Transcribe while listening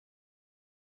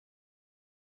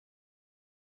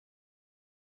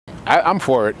I'm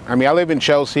for it. I mean, I live in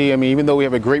Chelsea. I mean, even though we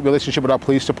have a great relationship with our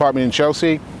police department in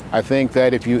Chelsea, I think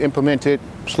that if you implement it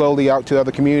slowly out to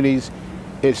other communities,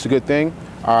 it's a good thing.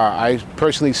 I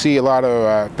personally see a lot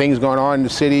of things going on in the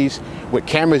cities with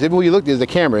cameras. Everywhere you look, there's a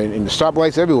camera, and the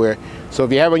stoplights everywhere. So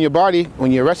if you have on your body,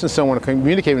 when you're arresting someone or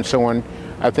communicating with someone,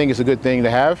 I think it's a good thing to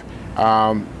have.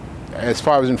 As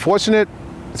far as enforcing it,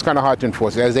 it's kind of hard to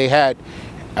enforce it, as they had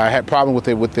problems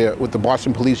with the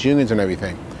Boston police unions and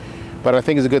everything. But I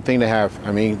think it's a good thing to have.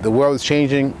 I mean, the world is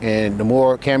changing, and the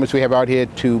more cameras we have out here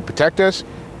to protect us,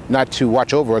 not to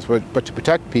watch over us, but to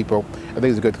protect people, I think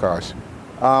it's a good cause.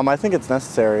 I think it's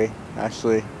necessary,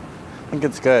 actually. I think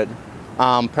it's good.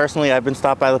 Personally, I've been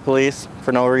stopped by the police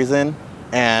for no reason,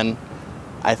 and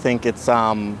I think it's,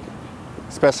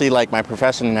 especially like my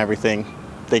profession and everything,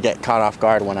 they get caught off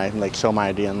guard when I like show my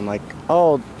ID and I'm like,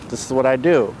 oh, this is what I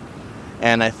do.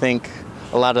 And I think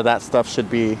a lot of that stuff should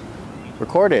be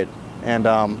recorded and,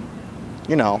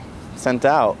 you know, sent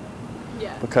out.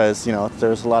 Yeah. Because, you know,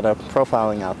 there's a lot of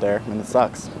profiling out there and it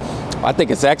sucks. I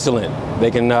think it's excellent.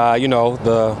 They can, you know,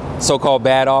 the so-called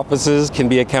bad officers can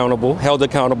be accountable, held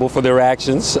accountable for their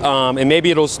actions, and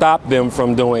maybe it'll stop them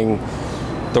from doing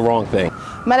the wrong thing.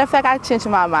 Matter of fact, I changed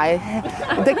my mind.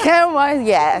 The camera,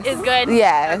 yes. It's good?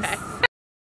 Yes. Okay.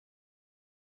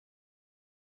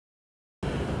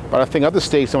 But I think other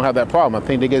states don't have that problem. I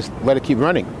think they just let it keep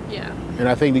running. Yeah. And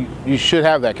I think you should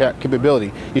have that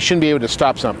capability. You shouldn't be able to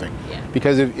stop something. Yeah.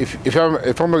 Because if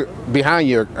I'm behind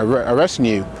you, arresting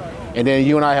you, and then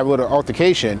you and I have a little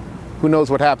altercation, who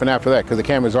knows what happened after that, because the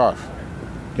camera's off.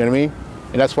 You know what I mean?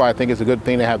 And that's why I think it's a good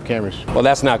thing to have cameras. Well,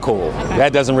 that's not cool. Okay.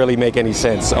 That doesn't really make any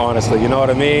sense, honestly. You know what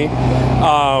I mean?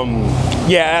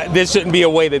 Yeah, there shouldn't be a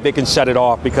way that they can shut it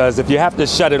off, because if you have to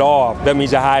shut it off, that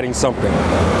means you're hiding something.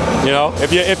 You know,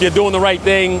 if you're doing the right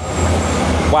thing,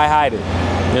 why hide it?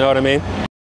 You know what I mean?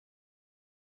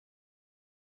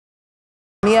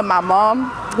 Me and my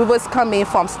mom, we was coming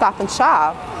from Stop and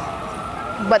Shop,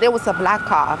 but it was a black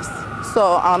cops.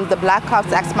 So the black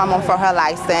cops asked my mom for her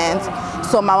license.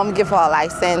 So my mom gave her a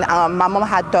license. My mom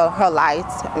had her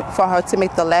lights for her to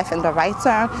make the left and the right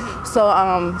turn. So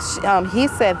he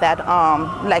said that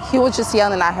like he was just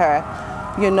yelling at her,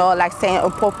 you know, like saying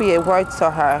appropriate words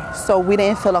to her. So we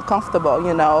didn't feel uncomfortable,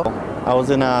 you know. I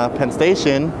was in Penn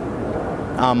Station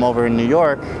over in New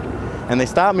York, and they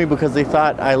stopped me because they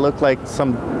thought I looked like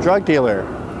some drug dealer.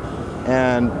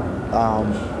 And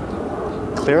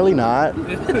clearly not.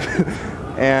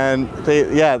 And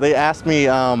they asked me,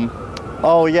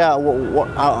 oh yeah,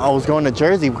 I was going to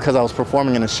Jersey because I was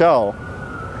performing in a show.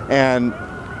 And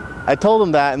I told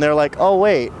them that, and they're like, oh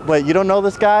wait, but you don't know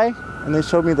this guy? And they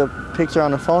showed me the picture on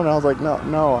the phone, and I was like, no,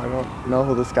 I don't know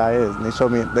who this guy is. And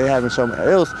they haven't shown me.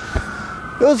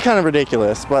 It was kind of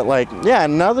ridiculous, but like, yeah,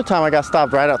 another time I got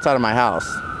stopped right outside of my house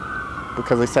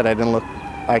because they said I didn't look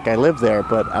like I lived there,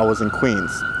 but I was in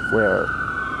Queens, where,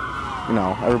 you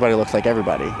know, everybody looks like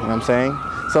everybody, you know what I'm saying?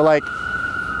 So like,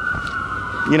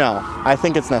 you know, I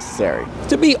think it's necessary.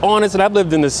 To be honest, and I've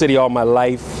lived in the city all my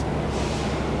life,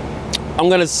 I'm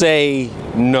gonna say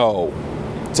no,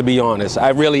 to be honest. I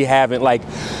really haven't. Like,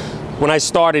 when I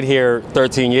started here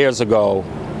 13 years ago,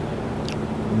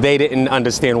 they didn't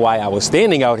understand why I was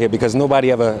standing out here because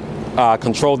nobody ever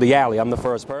controlled the alley. I'm the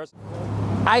first person.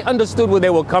 I understood where they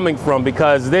were coming from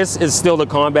because this is still the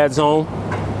combat zone.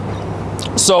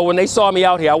 So when they saw me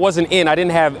out here, I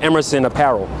didn't have Emerson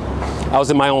apparel. I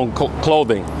was in my own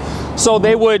clothing. So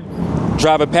they would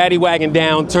drive a paddy wagon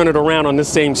down, turn it around on the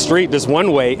same street, this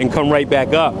one way, and come right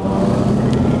back up.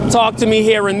 Talk to me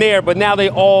here and there, but now they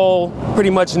all pretty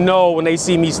much know when they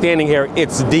see me standing here,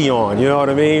 it's Dion, you know what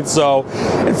I mean? So,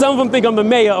 and some of them think I'm the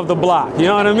mayor of the block, you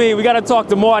know what I mean? We gotta talk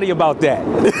to Marty about that.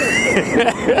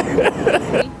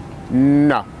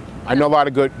 No. I know a lot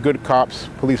of good cops,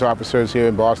 police officers here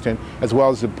in Boston, as well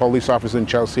as the police officers in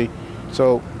Chelsea.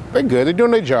 So they're good, they're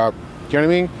doing their job. You know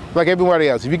what I mean? Like everybody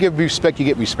else, if you give respect, you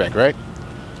get respect, right?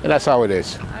 And that's how it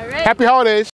is. All right. Happy holidays.